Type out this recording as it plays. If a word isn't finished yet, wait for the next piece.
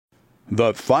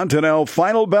The Fontanelle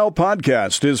Final Bell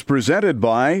podcast is presented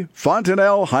by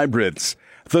Fontanelle Hybrids.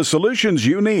 The solutions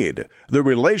you need, the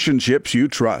relationships you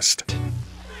trust.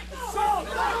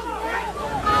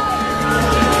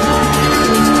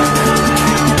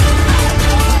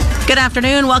 Good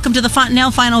afternoon. Welcome to the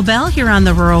Fontanelle Final Bell here on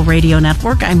the Rural Radio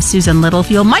Network. I'm Susan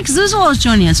Littlefield. Mike Zuzolo is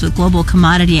joining us with Global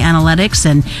Commodity Analytics,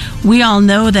 and we all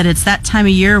know that it's that time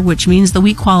of year, which means the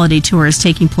Wheat Quality Tour is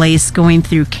taking place going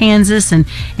through Kansas, and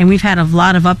we've had a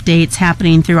lot of updates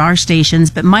happening through our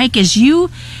stations. But Mike, as you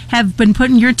have been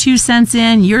putting your 2 cents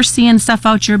in, you're seeing stuff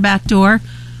out your back door.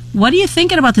 What are you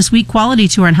thinking about this Wheat Quality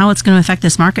Tour and how it's going to affect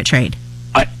this market trade?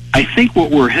 I think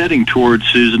what we're heading towards,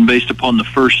 Susan, based upon the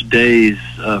first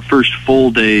full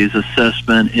day's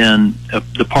assessment in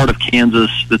the part of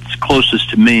Kansas that's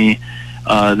closest to me,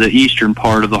 the eastern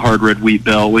part of the hard red wheat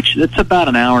belt, which it's about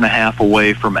an hour and a half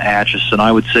away from Atchison.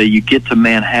 I would say you get to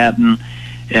Manhattan,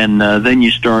 and then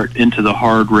you start into the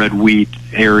hard red wheat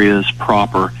areas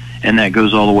proper, and that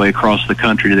goes all the way across the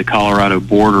country to the Colorado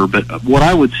border. But what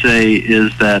I would say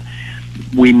is that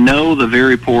we know the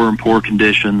very poor and poor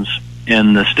conditions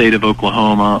in the state of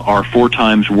Oklahoma are 4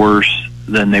 times worse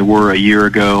than they were a year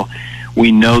ago.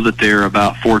 We know that they're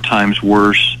about 4 times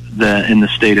worse than in the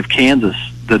state of Kansas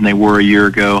than they were a year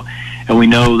ago. And we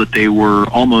know that they were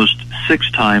almost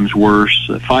 6 times worse,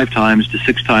 5 times to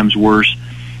 6 times worse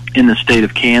in the state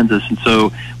of Kansas. And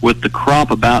so with the crop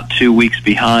about 2 weeks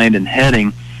behind and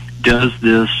heading, does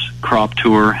this crop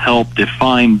tour help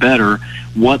define better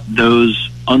what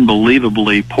those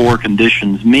unbelievably poor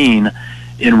conditions mean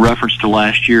in reference to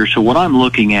last year? So what I'm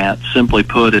looking at, simply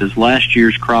put, is last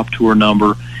year's crop tour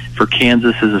number for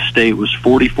Kansas as a state was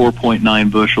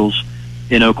 44.9 bushels.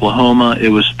 In Oklahoma, it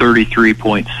was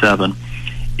 33.7.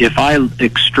 If I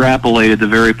extrapolated the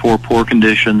very poor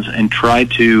conditions and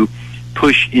tried to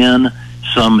push in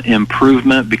some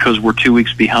improvement because we're 2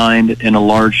 weeks behind in a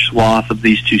large swath of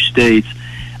these 2 states,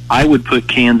 I would put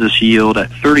Kansas yield at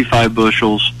 35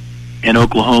 bushels and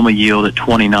Oklahoma yield at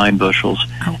 29 bushels.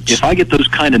 Ouch. If I get those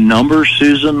kind of numbers,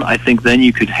 Susan, I think then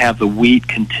you could have the wheat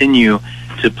continue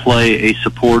to play a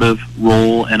supportive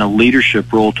role and a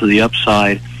leadership role to the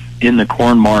upside in the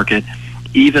corn market,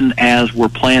 even as we're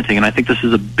planting. And I think this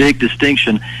is a big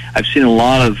distinction. I've seen a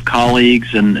lot of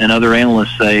colleagues and other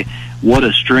analysts say, what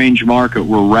a strange market.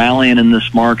 We're rallying in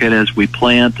this market as we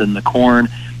plant in the corn.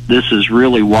 This is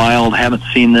really wild. Haven't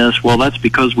seen this. Well, that's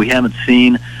because we haven't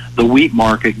seen the wheat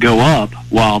market go up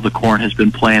while the corn has been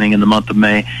planting in the month of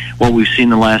May. What we've seen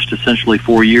the last essentially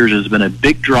 4 years has been a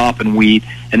big drop in wheat,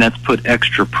 and that's put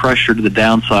extra pressure to the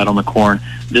downside on the corn.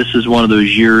 This is one of those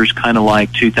years, kind of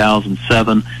like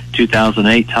 2007,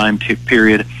 2008 time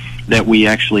period, that we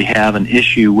actually have an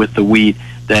issue with the wheat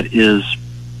that is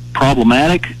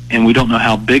problematic, and we don't know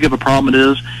how big of a problem it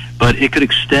is, but it could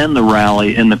extend the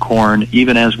rally in the corn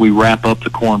even as we wrap up the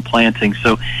corn planting.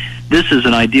 So this is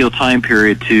an ideal time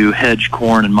period to hedge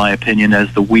corn, in my opinion,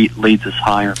 as the wheat leads us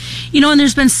higher. You know, and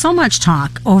there's been so much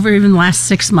talk over even the last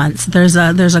 6 months. There's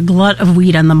a glut of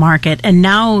wheat on the market, and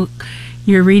now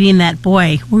you're reading that,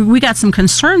 boy, we got some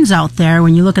concerns out there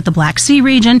when you look at the Black Sea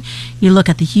region, you look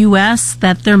at the U.S.,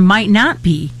 that there might not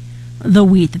be the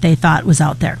wheat that they thought was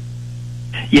out there.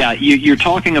 Yeah, you're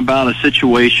talking about a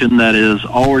situation that has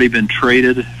already been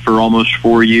traded for almost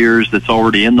 4 years, that's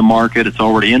already in the market, it's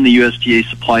already in the USDA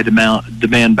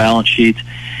supply-demand balance sheets.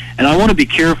 And I want to be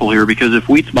careful here, because if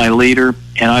wheat's my leader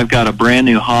and I've got a brand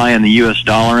new high in the U.S.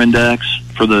 dollar index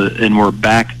and we're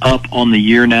back up on the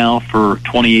year now for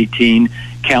 2018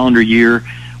 calendar year,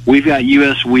 we've got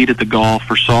U.S. wheat at the Gulf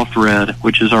for soft red,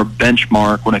 which is our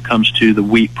benchmark when it comes to the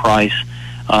wheat price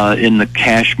in the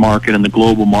cash market and the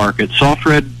global market. Soft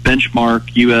red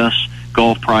benchmark U.S.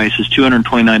 Gulf price is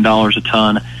 $229 a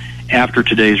ton after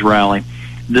today's rally.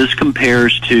 This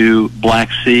compares to Black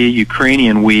Sea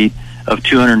Ukrainian wheat of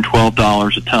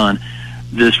 $212 a ton.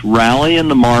 This rally in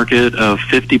the market of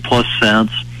 50 plus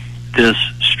cents, this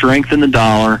strength in the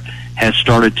dollar has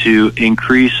started to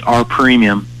increase our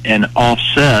premium and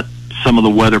offset some of the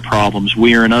weather problems.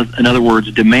 We are, in other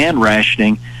words, demand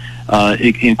rationing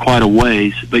in quite a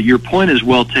ways. But your point is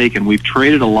well taken. We've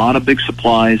traded a lot of big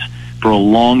supplies for a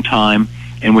long time,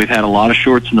 and we've had a lot of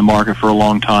shorts in the market for a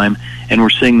long time, and we're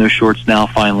seeing those shorts now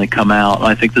finally come out.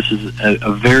 I think this is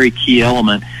a very key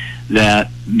element that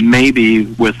maybe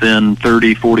within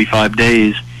 30, 45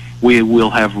 days, we will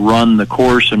have run the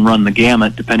course and run the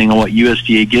gamut, depending on what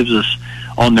USDA gives us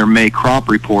on their May crop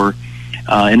report.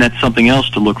 And that's something else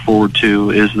to look forward to,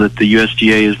 is that the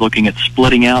USDA is looking at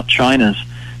splitting out China's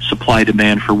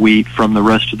supply-demand for wheat from the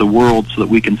rest of the world so that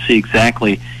we can see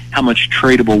exactly how much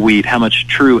tradable wheat, how much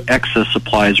true excess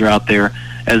supplies are out there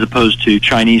as opposed to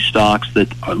Chinese stocks that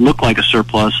look like a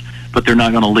surplus, but they're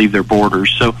not going to leave their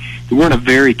borders. So we're in a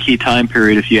very key time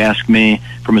period, if you ask me,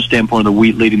 from a standpoint of the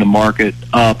wheat leading the market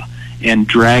up and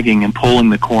dragging and pulling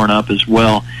the corn up as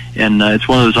well. And it's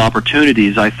one of those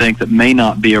opportunities, I think, that may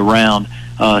not be around,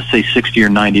 say, 60 or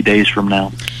 90 days from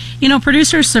now. You know,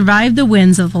 producers survived the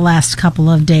winds of the last couple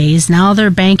of days. Now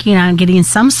they're banking on getting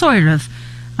some sort of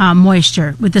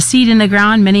moisture. With the seed in the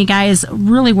ground, many guys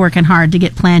really working hard to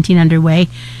get planting underway.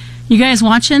 You guys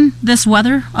watching this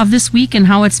weather of this week and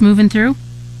how it's moving through?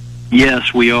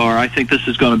 Yes, we are. I think this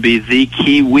is going to be the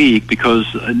key week because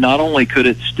not only could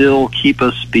it still keep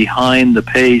us behind the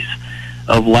pace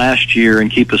of last year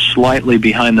and keep us slightly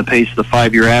behind the pace of the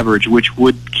 5-year average, which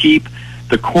would keep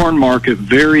the corn market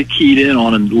very keyed in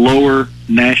on a lower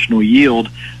national yield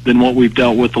than what we've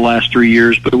dealt with the last 3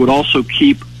 years, but it would also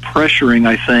keep pressuring,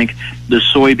 I think, the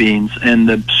soybeans, and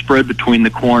the spread between the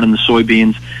corn and the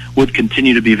soybeans would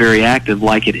continue to be very active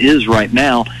like it is right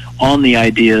now, on the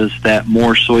ideas that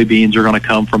more soybeans are going to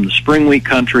come from the spring wheat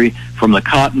country, from the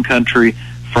cotton country,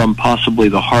 from possibly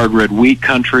the hard red wheat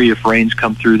country if rains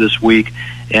come through this week,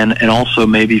 and also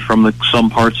maybe from some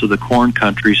parts of the corn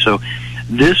country. So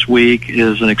this week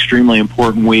is an extremely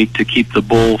important week to keep the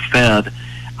bull fed.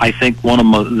 I think one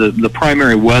of the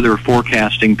primary weather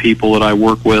forecasting people that I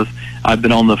work with, I've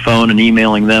been on the phone and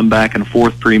emailing them back and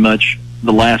forth pretty much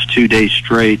the last 2 days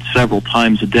straight, several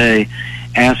times a day,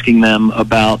 asking them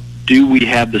about, do we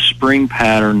have the spring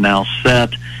pattern now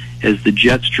set? Is the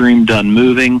jet stream done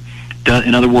moving?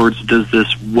 In other words, does this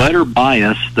wetter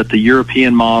bias that the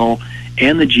European model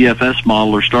and the GFS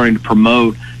model are starting to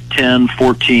promote 10,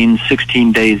 14,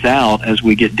 16 days out as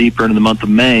we get deeper into the month of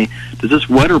May, does this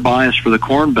wetter bias for the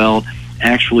Corn Belt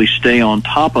actually stay on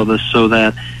top of us so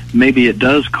that maybe it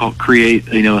does create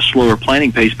a slower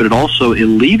planting pace, but it also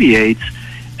alleviates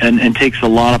and takes a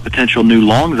lot of potential new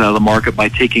longs out of the market by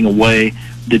taking away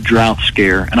the drought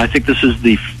scare? And I think this is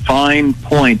the fine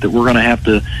point that we're going to have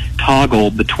to toggle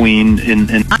between.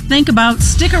 Think about,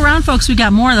 stick around, folks. We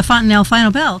got more of the Fontanelle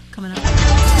Final Bell coming up.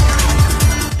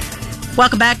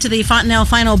 Welcome back to the Fontanelle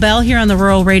Final Bell here on the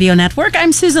Rural Radio Network.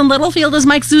 I'm Susan Littlefield as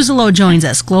Mike Zuzolo joins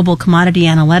us, Global Commodity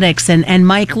Analytics. And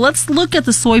Mike, let's look at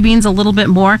the soybeans a little bit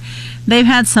more. They've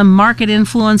had some market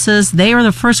influences. They were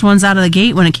the first ones out of the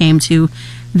gate when it came to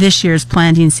this year's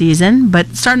planting season,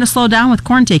 but starting to slow down with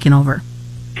corn taking over.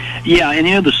 Yeah,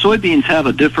 and the soybeans have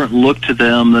a different look to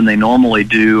them than they normally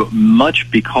do,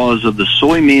 much because of the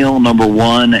soy meal, number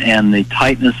one, and the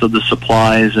tightness of the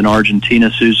supplies in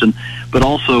Argentina, Susan, but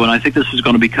also, and I think this is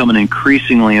going to become an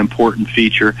increasingly important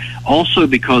feature, also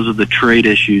because of the trade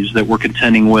issues that we're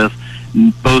contending with,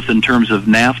 both in terms of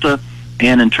NAFTA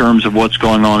and in terms of what's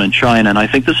going on in China. And I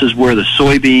think this is where the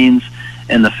soybeans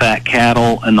and the fat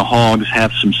cattle and the hogs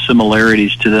have some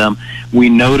similarities to them. We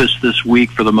noticed this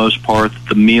week, for the most part, that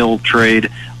the meal trade,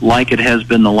 like it has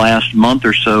been the last month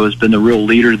or so, has been the real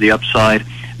leader to the upside.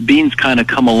 Beans kind of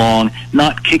come along,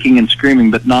 not kicking and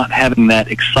screaming, but not having that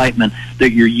excitement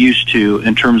that you're used to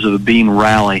in terms of a bean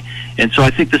rally. And so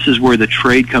I think this is where the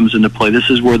trade comes into play. This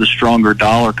is where the stronger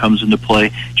dollar comes into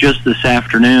play. Just this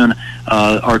afternoon,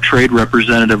 our trade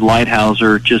representative,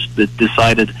 Lighthouser, just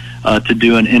decided to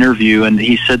do an interview, and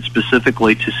he said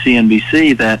specifically to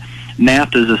CNBC that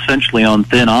NAFTA is essentially on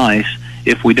thin ice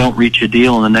if we don't reach a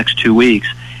deal in the next 2 weeks.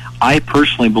 I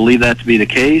personally believe that to be the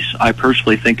case. I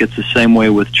personally think it's the same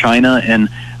way with China, and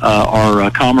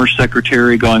our Commerce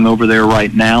Secretary going over there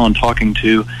right now and talking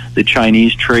to the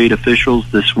Chinese trade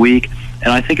officials this week.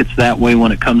 And I think it's that way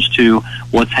when it comes to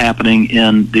what's happening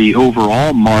in the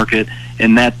overall market,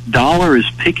 and that dollar is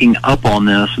picking up on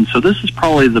this. And so this is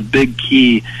probably the big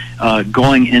key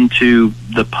going into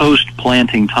the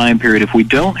post-planting time period. If we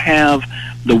don't have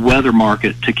the weather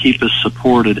market to keep us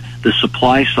supported, the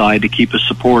supply side to keep us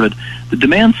supported, the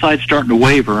demand side's starting to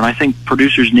waver, and I think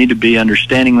producers need to be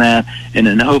understanding that,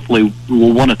 and hopefully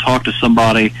we'll want to talk to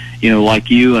somebody,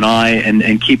 like you and I,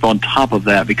 and keep on top of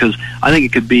that, because I think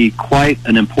it could be quite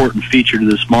an important feature to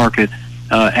this market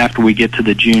after we get to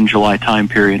the June-July time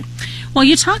period. Well,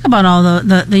 you talk about all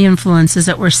the influences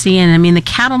that we're seeing. I mean, the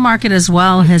cattle market as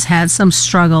well has had some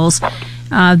struggles.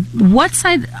 What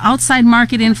outside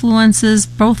market influences,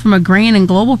 both from a grain and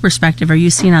global perspective, are you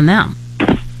seeing on them?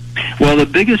 Well, the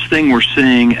biggest thing we're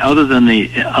seeing, other than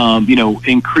the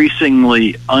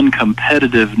increasingly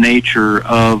uncompetitive nature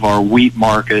of our wheat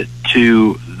market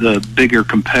to the bigger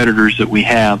competitors that we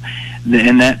have,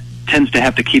 and that tends to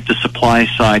have to keep the supply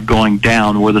side going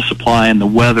down, where the supply and the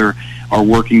weather are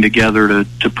working together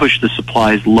to push the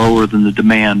supplies lower than the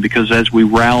demand, because as we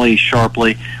rally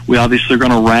sharply, we obviously are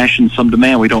going to ration some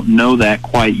demand. We don't know that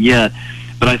quite yet,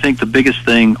 But I think the biggest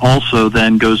thing also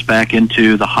then goes back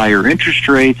into the higher interest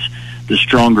rates, the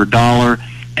stronger dollar,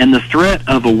 and the threat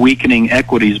of a weakening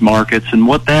equities markets. And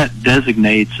what that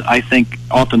designates, I think,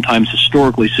 oftentimes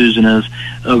historically, Susan, is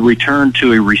a return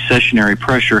to a recessionary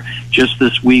pressure. Just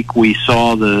this week, we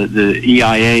saw the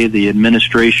EIA, the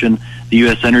administration, the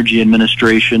U.S. Energy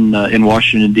Administration in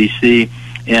Washington, D.C.,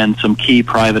 and some key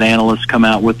private analysts come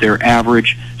out with their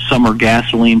average summer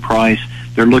gasoline price.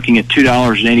 They're looking at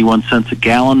 $2.81 a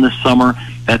gallon this summer.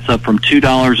 That's up from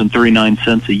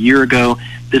 $2.39 a year ago.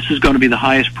 This is going to be the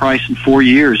highest price in 4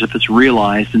 years if it's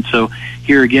realized. And so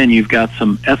here again, you've got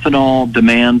some ethanol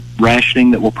demand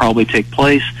rationing that will probably take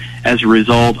place as a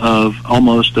result of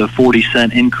almost a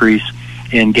 40-cent increase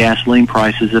in gasoline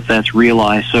prices if that's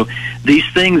realized. So these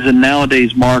things in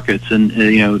nowadays markets, and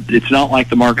it's not like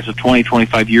the markets of 20,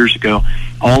 25 years ago.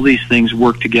 All these things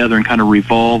work together and kind of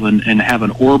revolve and have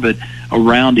an orbit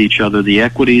around each other. The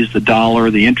equities, the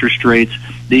dollar, the interest rates,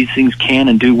 these things can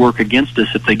and do work against us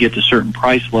if they get to certain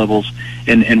price levels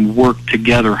and work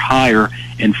together higher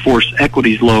and force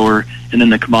equities lower, and then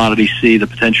the commodities see the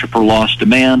potential for lost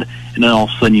demand, and then all of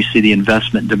a sudden you see the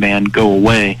investment demand go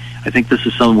away. I think this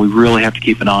is something we really have to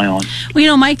keep an eye on.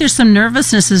 Well, Mike, there's some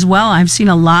nervousness as well. I've seen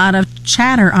a lot of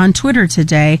chatter on Twitter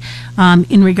today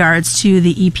in regards to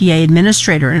the EPA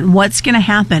administrator and what's going to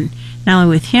happen, not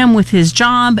only with him, with his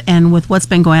job, and with what's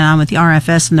been going on with the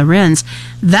RFS and the RINs.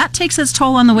 That takes its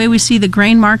toll on the way we see the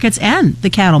grain markets and the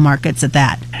cattle markets at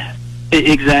that.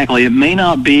 Exactly. It may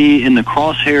not be in the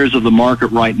crosshairs of the market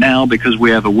right now because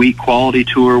we have a weak quality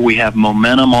tour. We have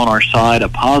momentum on our side, a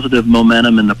positive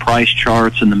momentum in the price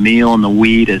charts and the meal and the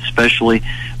wheat especially.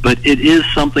 But it is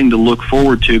something to look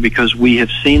forward to because we have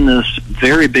seen this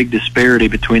very big disparity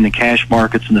between the cash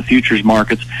markets and the futures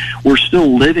markets. We're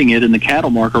still living it in the cattle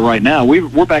market right now.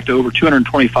 We're back to over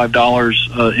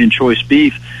 $225 in choice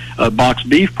beef. Box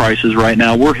beef prices right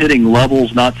now. We're hitting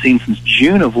levels not seen since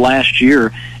June of last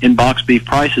year in box beef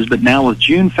prices, but now with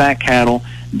June fat cattle,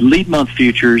 lead month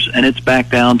futures, and it's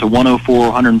back down to $104,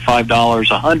 $105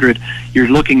 $100, you're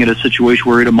looking at a situation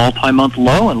where we're at a multi-month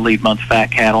low in lead month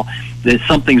fat cattle. That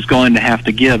something's going to have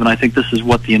to give, and I think this is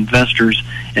what the investors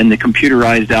and the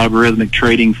computerized algorithmic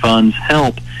trading funds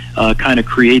help kind of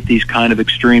create these kind of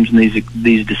extremes and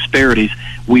these disparities.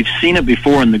 We've seen it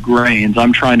before in the grains.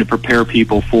 I'm trying to prepare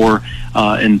people for,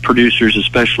 and producers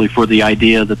especially, for the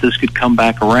idea that this could come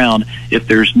back around if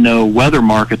there's no weather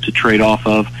market to trade off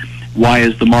of. Why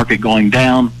is the market going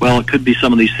down? Well, it could be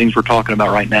some of these things we're talking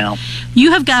about right now.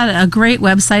 You have got a great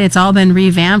website. It's all been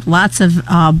revamped. Lots of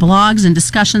blogs and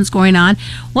discussions going on.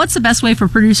 What's the best way for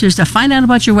producers to find out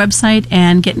about your website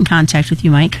and get in contact with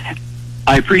you, Mike?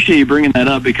 I appreciate you bringing that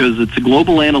up because it's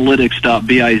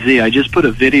globalanalytics.biz. I just put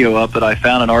a video up that I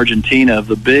found in Argentina of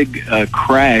the big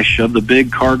crash of the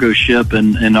big cargo ship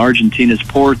in Argentina's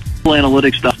port.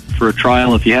 Globalanalytics for a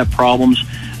trial. If you have problems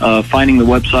finding the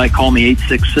website, call me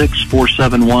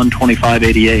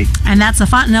 866-471-2588. And that's the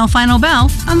Fontanelle Final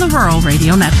Bell on the Rural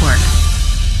Radio Network.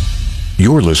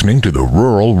 You're listening to the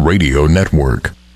Rural Radio Network.